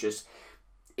a fortress.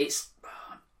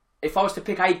 If I was to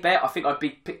pick a bet, I think I'd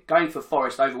be going for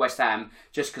Forest over West Ham,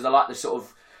 just because I like the sort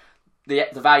of the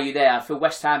value there. I feel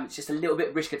West Ham, it's just a little bit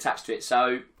of risk attached to it.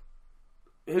 So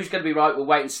who's going to be right, we'll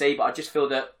wait and see. But I just feel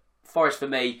that Forest, for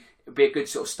me, would be a good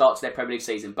sort of start to their Premier League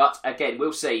season. But again,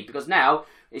 we'll see, because now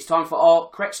it's time for our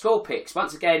correct score picks.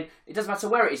 Once again, it doesn't matter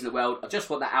where it is in the world. I just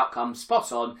want that outcome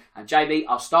spot on. And Jamie,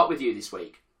 I'll start with you this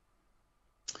week.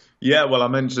 Yeah, well, I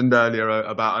mentioned earlier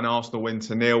about an Arsenal win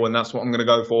to nil, and that's what I'm going to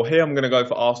go for here. I'm going to go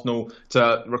for Arsenal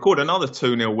to record another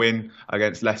 2-0 win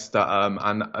against Leicester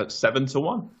and at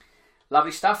 7-1.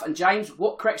 Lovely stuff. And James,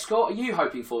 what correct score are you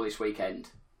hoping for this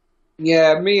weekend?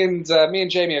 Yeah, me and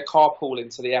Jamie are carpooling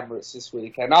to the Emirates this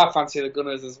weekend. I fancy the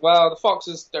Gunners as well. The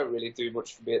Foxes don't really do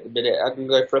much for me at the minute. I'm going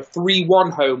to go for a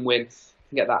 3-1 home win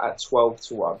and get that at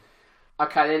 12-1.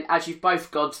 Okay, then, as you've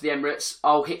both gone to the Emirates,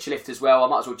 I'll hitch a lift as well. I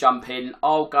might as well jump in.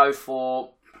 I'll go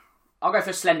for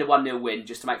a slender 1-0 win,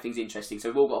 just to make things interesting. So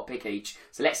we've all got a pick each.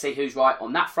 So let's see who's right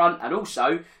on that front. And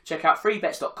also, check out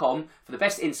freebets.com for the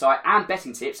best insight and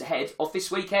betting tips ahead of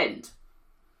this weekend.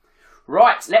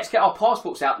 Right, let's get our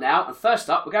passports out now. And first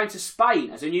up, we're going to Spain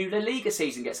as a new La Liga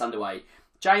season gets underway.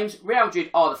 James, Real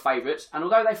Madrid are the favourites. And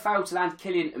although they failed to land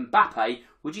Kylian Mbappe,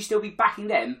 would you still be backing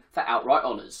them for outright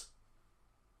honours?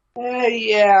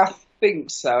 Yeah, I think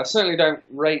so. I certainly don't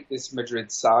rate this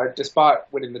Madrid side. Despite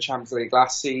winning the Champions League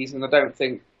last season, I don't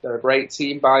think they're a great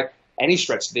team by any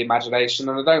stretch of the imagination,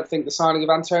 and I don't think the signing of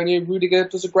Antonio Rudiger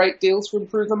does a great deal to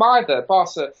improve them either.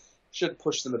 Barca should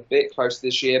push them a bit closer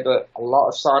this year, but a lot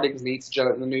of signings need to gel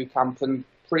at the new camp and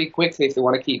pretty quickly if they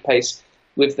want to keep pace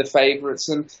with the favourites.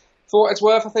 And for what it's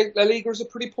worth, I think La Liga is a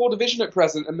pretty poor division at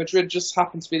present, and Madrid just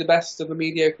happen to be the best of a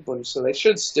mediocre bunch, so they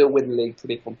should still win the league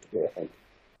pretty comfortably, I think.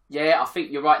 Yeah, I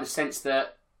think you're right in the sense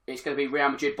that it's going to be Real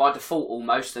Madrid by default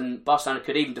almost, and Barcelona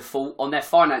could even default on their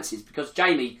finances because,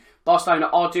 Jamie, Barcelona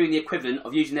are doing the equivalent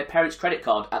of using their parents' credit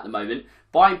card at the moment,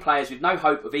 buying players with no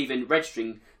hope of even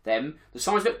registering them. The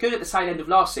signs looked good at the tail end of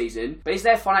last season, but is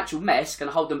their financial mess going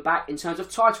to hold them back in terms of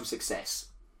title success?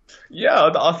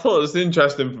 Yeah, I thought it was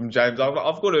interesting from James. I've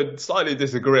got to slightly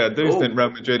disagree. I do think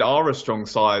Real Madrid are a strong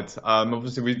side.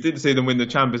 Obviously, we did see them win the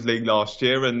Champions League last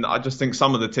year, and I just think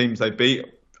some of the teams they beat,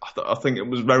 I think it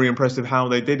was very impressive how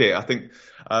they did it. I think,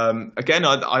 again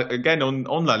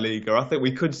on La Liga, I think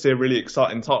we could see a really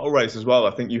exciting title race as well.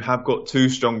 I think you have got two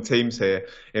strong teams here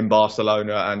in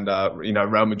Barcelona and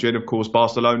Real Madrid. Of course,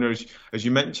 Barcelona, as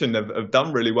you mentioned, have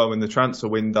done really well in the transfer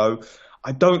window.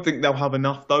 I don't think they'll have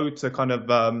enough though to kind of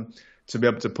to be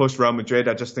able to push Real Madrid.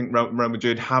 I just think Real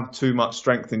Madrid have too much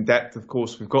strength in depth. Of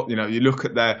course, we've got, you look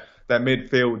at their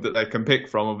midfield that they can pick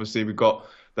from. Obviously, we've got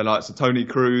the likes of Toni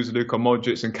Kroos, Luka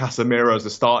Modric and Casemiro as the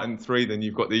starting three. Then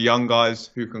you've got the young guys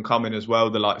who can come in as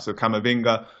well, the likes of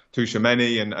Camavinga,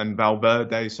 Tchouaméni and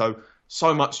Valverde.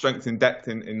 So much strength in depth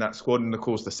in that squad. And of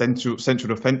course, the central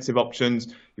defensive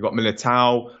options. You've got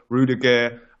Militao,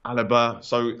 Rudiger, Alaba,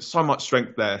 so much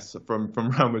strength there from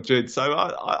Real Madrid. So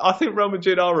I think Real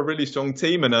Madrid are a really strong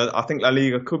team, and I think La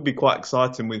Liga could be quite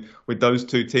exciting with those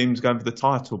two teams going for the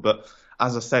title. But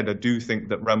as I said, I do think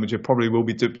that Real Madrid probably will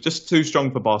be just too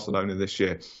strong for Barcelona this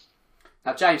year.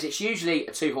 Now, James, it's usually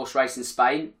a two-horse race in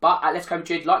Spain, but Atletico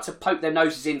Madrid like to poke their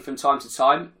noses in from time to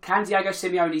time. Can Diego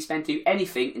Simeone's men do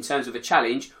anything in terms of a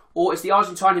challenge, or is the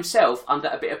Argentine himself under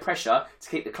a bit of pressure to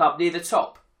keep the club near the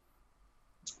top?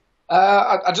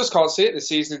 I just can't see it this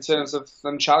season in terms of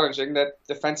them challenging. Their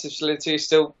defensive solidity is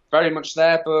still very much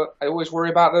there, but I always worry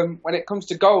about them when it comes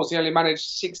to goals. They only managed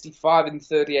 65 in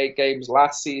 38 games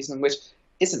last season, which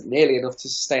isn't nearly enough to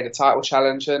sustain a title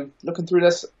challenge. And looking through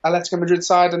this Atletico Madrid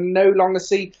side, and no longer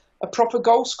see a proper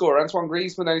goal scorer. Antoine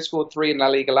Griezmann only scored 3 in La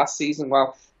Liga last season,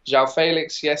 while João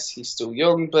Felix, yes, he's still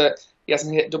young, but he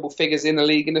hasn't hit double figures in the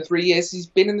league in the 3 years he's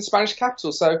been in the Spanish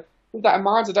capital. So with that in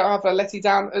mind, I don't have Atleti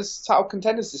down as title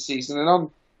contenders this season. And on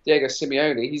Diego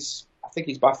Simeone, I think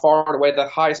he's by far and away the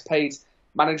highest paid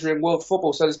manager in world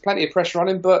football. So there's plenty of pressure on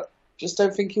him, but just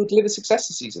don't think he'll deliver success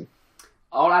this season.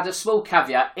 I'll add a small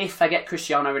caveat. If they get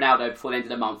Cristiano Ronaldo before the end of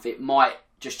the month, it might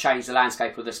just change the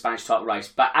landscape of the Spanish title race.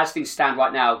 But as things stand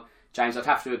right now, James, I'd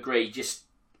have to agree.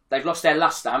 They've lost their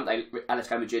lustre, haven't they,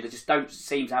 Atletico Madrid? They just don't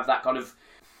seem to have that kind of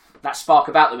that spark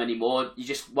about them anymore. You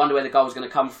just wonder where the goal's going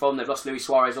to come from. They've lost Luis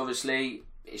Suarez, obviously.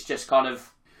 It's just kind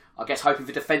of, I guess, hoping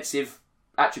for defensive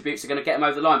attributes are going to get them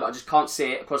over the line, but I just can't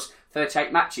see it across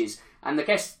 38 matches. And I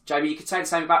guess, Jamie, you could say the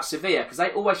same about Sevilla, because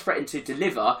they always threaten to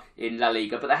deliver in La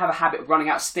Liga, but they have a habit of running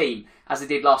out of steam, as they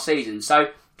did last season. So,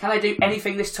 can they do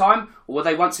anything this time, or will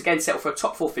they once again settle for a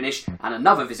top 4 finish and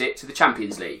another visit to the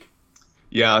Champions League?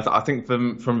 Yeah, I think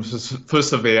for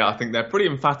Sevilla, I think they're pretty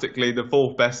emphatically the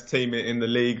 4th best team in the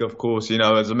league. Of course,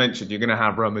 as I mentioned, you're going to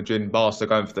have Real Madrid and Barca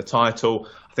going for the title.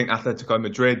 I think Atletico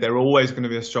Madrid, they're always going to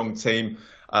be a strong team,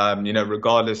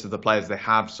 regardless of the players they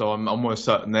have. So I'm almost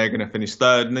certain they're going to finish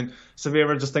 3rd. And then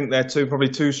Sevilla, I just think they're probably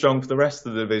too strong for the rest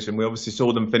of the division. We obviously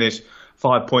saw them finish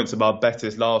 5 points above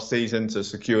Betis last season to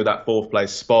secure that 4th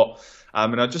place spot.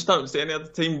 And I just don't see any other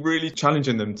team really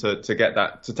challenging them to get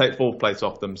that, to take 4th place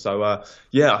off them. So,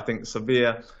 I think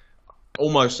Sevilla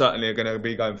almost certainly are going to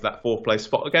be going for that 4th place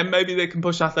spot. Again, maybe they can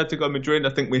push Atletico Madrid. I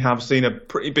think we have seen a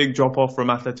pretty big drop-off from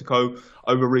Atletico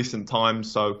over recent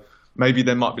times. So maybe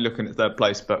they might be looking at 3rd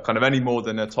place, but kind of any more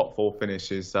than a top 4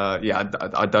 finish is, I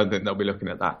don't think they'll be looking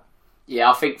at that. Yeah,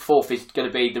 I think 4th is going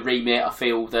to be the remit. I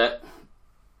feel that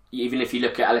even if you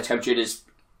look at Atletico Madrid as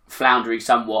floundering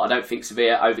somewhat, I don't think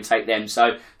Sevilla overtake them,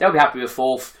 so they'll be happy with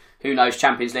 4th. Who knows,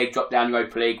 Champions League, drop down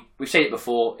Europa League, we've seen it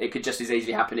before, it could just as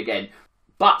easily happen again.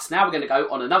 But now we're going to go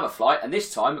on another flight, and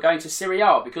this time we're going to Serie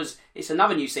A, because it's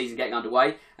another new season getting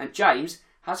underway. And James,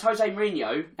 has Jose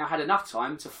Mourinho now had enough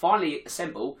time to finally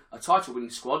assemble a title winning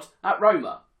squad at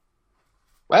Roma?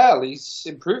 Well, he's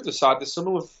improved the side this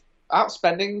summer without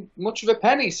spending much of a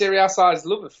penny. Serie A sides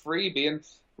love a freebie, and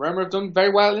Roma have done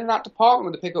very well in that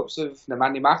department with the pickups of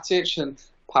Nemanja Matic and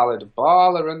Paulo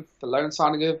Dybala, and the loan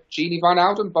signing of Gini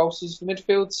Wijnaldum bolsters the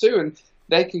midfield too. And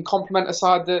they can complement a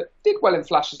side that did well in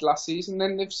flashes last season,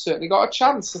 and they've certainly got a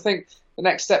chance. I think the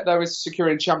next step, though, is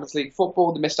securing Champions League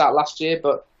football. They missed out last year,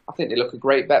 but I think they look a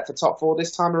great bet for top 4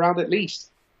 this time around at least.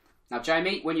 Now,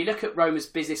 Jamie, when you look at Roma's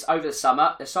business over the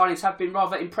summer, their signings have been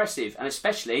rather impressive, and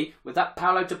especially with that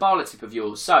Paulo Dybala tip of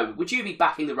yours. So, would you be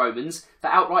backing the Romans for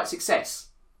outright success?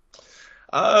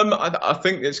 I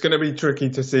think it's going to be tricky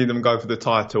to see them go for the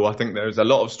title. I think there's a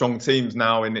lot of strong teams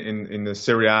now in the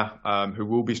Serie A who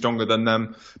will be stronger than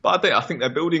them. But I think they're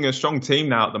building a strong team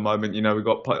now at the moment. You know, we've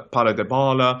got Paulo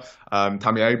Dybala,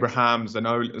 Tammy Abraham,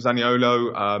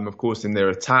 Zaniolo, of course, in their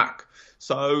attack.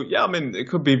 So, yeah, I mean, it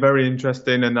could be very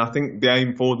interesting. And I think the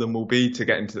aim for them will be to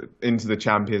get into the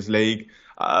Champions League.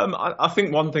 I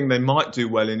think one thing they might do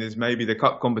well in is maybe the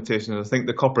cup competition. I think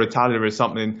the Coppa Italia is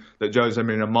something that Jose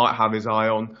Mourinho might have his eye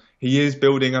on. He is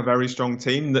building a very strong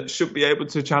team that should be able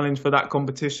to challenge for that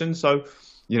competition. So,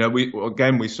 you know,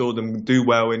 we saw them do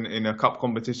well in a cup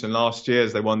competition last year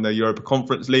as they won the Europa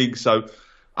Conference League. So,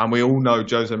 and we all know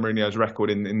Jose Mourinho's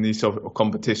record in these sort of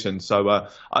competitions. So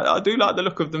I do like the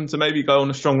look of them to maybe go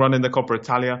on a strong run in the Coppa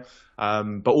Italia.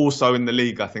 But also in the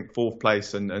league, I think fourth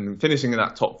place and finishing in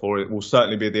that top four, it will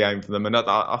certainly be the aim for them. And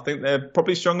I think they're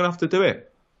probably strong enough to do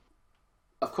it.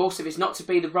 Of course, if it's not to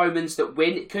be the Romans that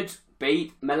win, it could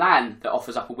be Milan that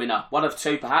offers up a winner. One of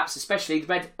two, perhaps, especially the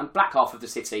red and black half of the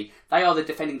city. They are the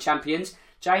defending champions.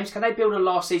 James, can they build on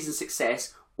last season's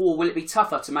success, or will it be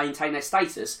tougher to maintain their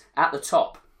status at the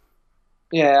top?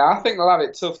 Yeah, I think they'll have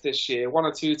it tough this year. One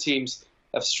or two teams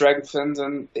have strengthened,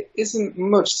 and there isn't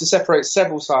much to separate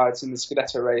several sides in the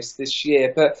Scudetto race this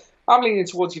year. But I'm leaning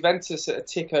towards Juventus at a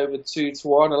tick over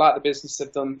 2-1. I like the business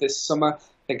they've done this summer.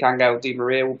 I think Angel Di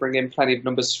Maria will bring in plenty of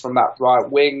numbers from that right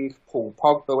wing. Paul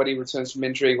Pogba, when he returns from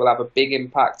injury, will have a big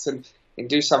impact. And in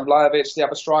Dusan Vlahovic, they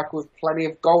have a striker with plenty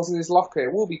of goals in his locker.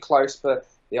 It will be close, but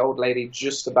the old lady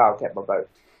just about get my vote.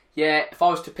 Yeah, if I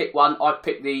was to pick one, I'd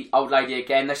pick the old lady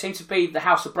again. They seem to be the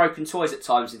house of broken toys at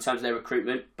times in terms of their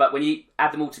recruitment, but when you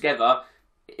add them all together,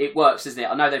 it works, doesn't it?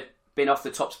 I know they've been off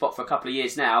the top spot for a couple of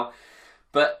years now,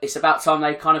 but it's about time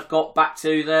they kind of got back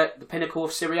to the pinnacle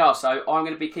of Serie A, so I'm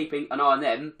going to be keeping an eye on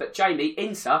them. But Jamie,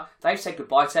 Inter, they've said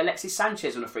goodbye to Alexis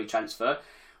Sanchez on a free transfer.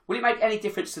 Will it make any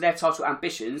difference to their title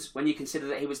ambitions when you consider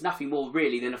that he was nothing more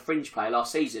really than a fringe player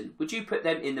last season? Would you put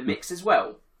them in the mix as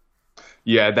well?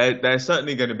 Yeah, they're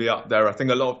certainly going to be up there. I think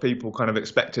a lot of people kind of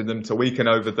expected them to weaken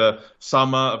over the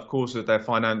summer, of course, with their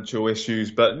financial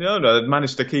issues. But they've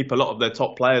managed to keep a lot of their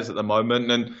top players at the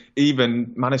moment and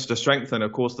even managed to strengthen,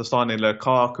 of course, the signing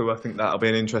Lukaku. I think that'll be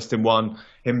an interesting one.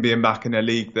 Him being back in a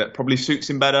league that probably suits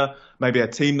him better, maybe a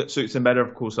team that suits him better,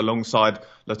 of course, alongside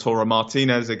Lautaro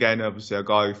Martinez, again, obviously a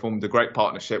guy who formed a great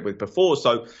partnership with before.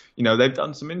 So, they've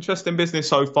done some interesting business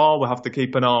so far. We'll have to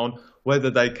keep an eye on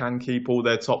whether they can keep all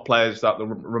their top players throughout the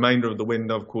remainder of the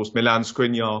window. Of course, Milan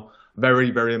Skriniar, very,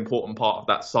 very important part of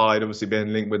that side, obviously being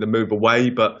linked with a move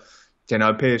away. But,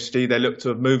 PSG, they look to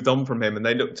have moved on from him and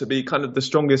they look to be kind of the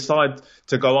strongest side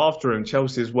to go after him.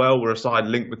 Chelsea as well were a side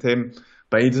linked with him,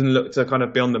 but he doesn't look to kind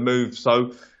of be on the move.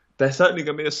 So they're certainly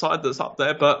going to be a side that's up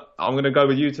there, but I'm going to go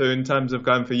with you two in terms of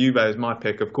going for Juve as my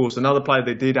pick. Of course, another player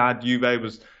they did add Juve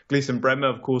was Gleison Bremer,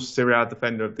 of course, Serie A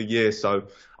Defender of the Year. So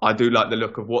I do like the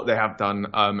look of what they have done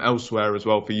elsewhere as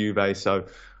well for Juve. So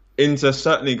Inter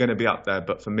certainly going to be up there,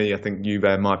 but for me, I think Juve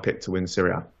are my pick to win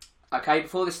Serie A. Okay,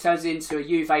 before this turns into a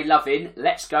Juve loving,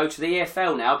 let's go to the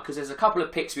EFL now, because there's a couple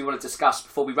of picks we want to discuss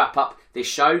before we wrap up this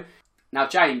show. Now,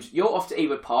 James, you're off to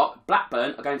Ewood Park.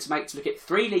 Blackburn are going to look at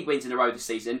 3 league wins in a row this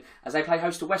season as they play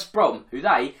host to West Brom, who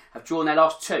they have drawn their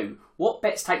last 2. What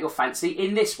bets take your fancy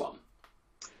in this one?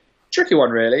 Tricky one,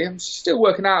 really. I'm still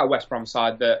working out a West Brom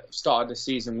side that started the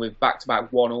season with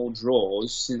back-to-back 1-1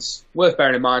 draws. It's worth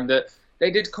bearing in mind that they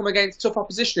did come against tough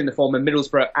opposition in the form of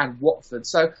Middlesbrough and Watford.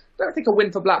 So I don't think a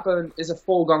win for Blackburn is a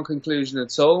foregone conclusion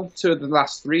at all. 2 of the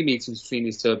last 3 meetings between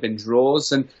these two have been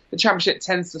draws, and the Championship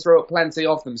tends to throw up plenty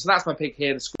of them. So that's my pick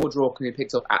here. The score draw can be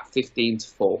picked up at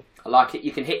 15-4. I like it.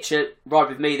 You can hitch a ride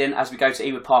with me then as we go to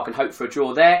Ewood Park and hope for a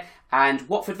draw there. And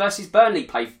Watford versus Burnley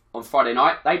play on Friday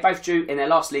night. They both drew in their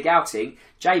last league outing.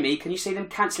 Jamie, can you see them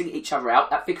cancelling each other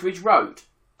out at Vicarage Road?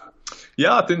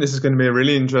 Yeah, I think this is going to be a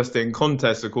really interesting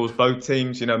contest. Of course, both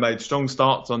teams, made strong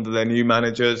starts under their new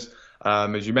managers.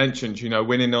 As you mentioned,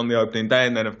 winning on the opening day,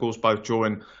 and then, of course, both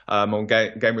drawing on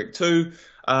game week 2.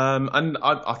 And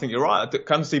I think you're right. I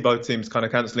can see both teams kind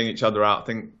of cancelling each other out. I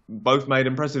think both made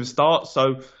impressive starts.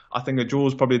 So I think a draw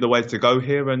is probably the way to go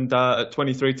here. And at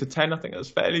 23-10, I think that's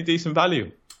fairly decent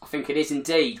value. I think it is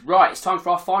indeed. Right, it's time for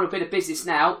our final bit of business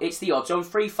now. It's the odds on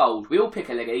freefold. We all pick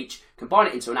a leg each, combine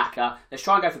it into an ACCA. Let's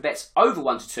try and go for bets over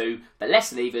 1-2, but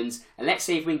less than evens. And let's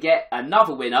see if we can get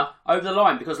another winner over the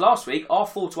line. Because last week, our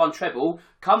 4-1 treble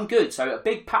come good. So a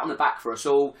big pat on the back for us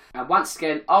all. And once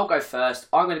again, I'll go first.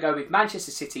 I'm going to go with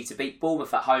Manchester City to beat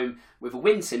Bournemouth at home with a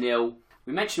win to 0.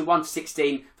 We mentioned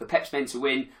 1-16 for Pep's men to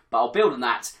win, but I'll build on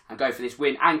that and go for this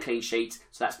win and clean sheet.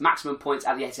 So that's maximum points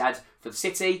at the Etihad for the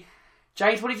City.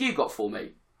 James, what have you got for me?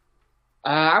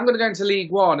 I'm going to go into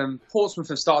League One, and Portsmouth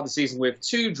have started the season with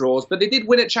 2 draws, but they did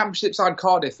win at Championship side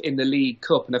Cardiff in the League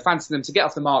Cup, and I fancy them to get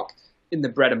off the mark in the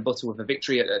bread and butter with a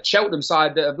victory at Cheltenham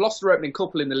side that have lost their opening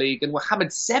couple in the league and were hammered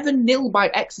 7-0 by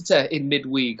Exeter in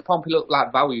midweek. Pompey look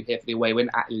like value here for the away win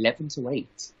at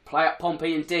 11-8. Play up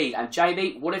Pompey indeed. And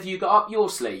Jamie, what have you got up your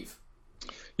sleeve?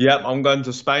 Yep, I'm going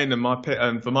to Spain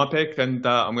for my pick, and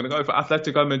I'm going to go for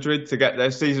Atletico Madrid to get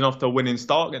their season off to a winning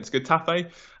start against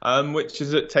Getafe, which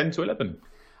is at 10-11.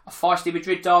 A feisty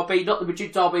Madrid derby, not the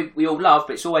Madrid derby we all love,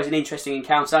 but it's always an interesting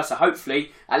encounter, so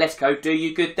hopefully Atletico do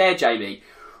you good there, Jamie.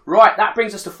 Right, that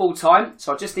brings us to full time,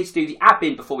 so I just need to do the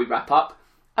admin before we wrap up.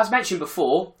 As mentioned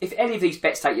before, if any of these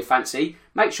bets take your fancy,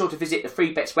 make sure to visit the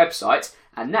Free Bets website,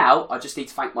 and now I just need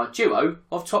to thank my duo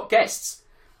of top guests.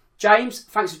 James,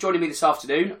 thanks for joining me this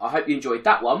afternoon. I hope you enjoyed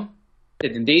that one.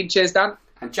 Did indeed. Cheers, Dan.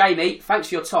 And Jamie, thanks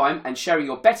for your time and sharing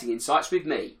your betting insights with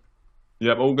me.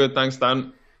 Yep, all good. Thanks,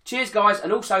 Dan. Cheers, guys.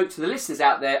 And also to the listeners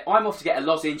out there, I'm off to get a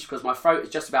lozenge because my throat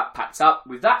is just about packed up.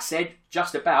 With that said,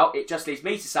 just about, it just leaves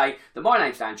me to say that my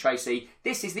name's Dan Tracy.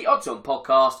 This is the Odds On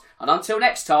Podcast. And until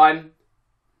next time,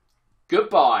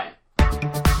 goodbye.